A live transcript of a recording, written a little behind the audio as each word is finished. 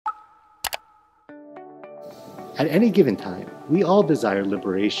At any given time, we all desire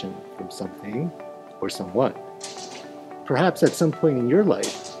liberation from something or someone. Perhaps at some point in your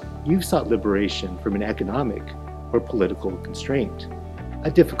life, you've sought liberation from an economic or political constraint, a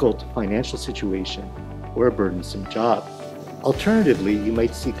difficult financial situation, or a burdensome job. Alternatively, you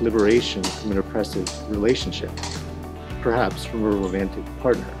might seek liberation from an oppressive relationship, perhaps from a romantic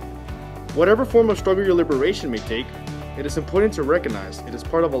partner. Whatever form of struggle your liberation may take, it is important to recognize it is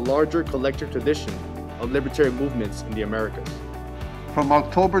part of a larger collective tradition of libertarian movements in the Americas. From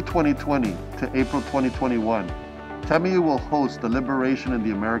October 2020 to April 2021, TAMIU will host the Liberation in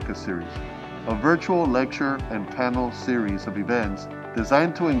the Americas series, a virtual lecture and panel series of events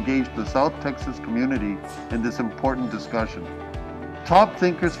designed to engage the South Texas community in this important discussion. Top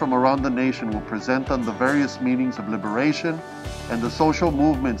thinkers from around the nation will present on the various meanings of liberation and the social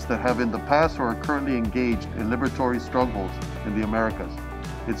movements that have in the past or are currently engaged in liberatory struggles in the Americas.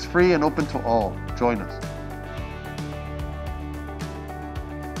 It's free and open to all. Join us.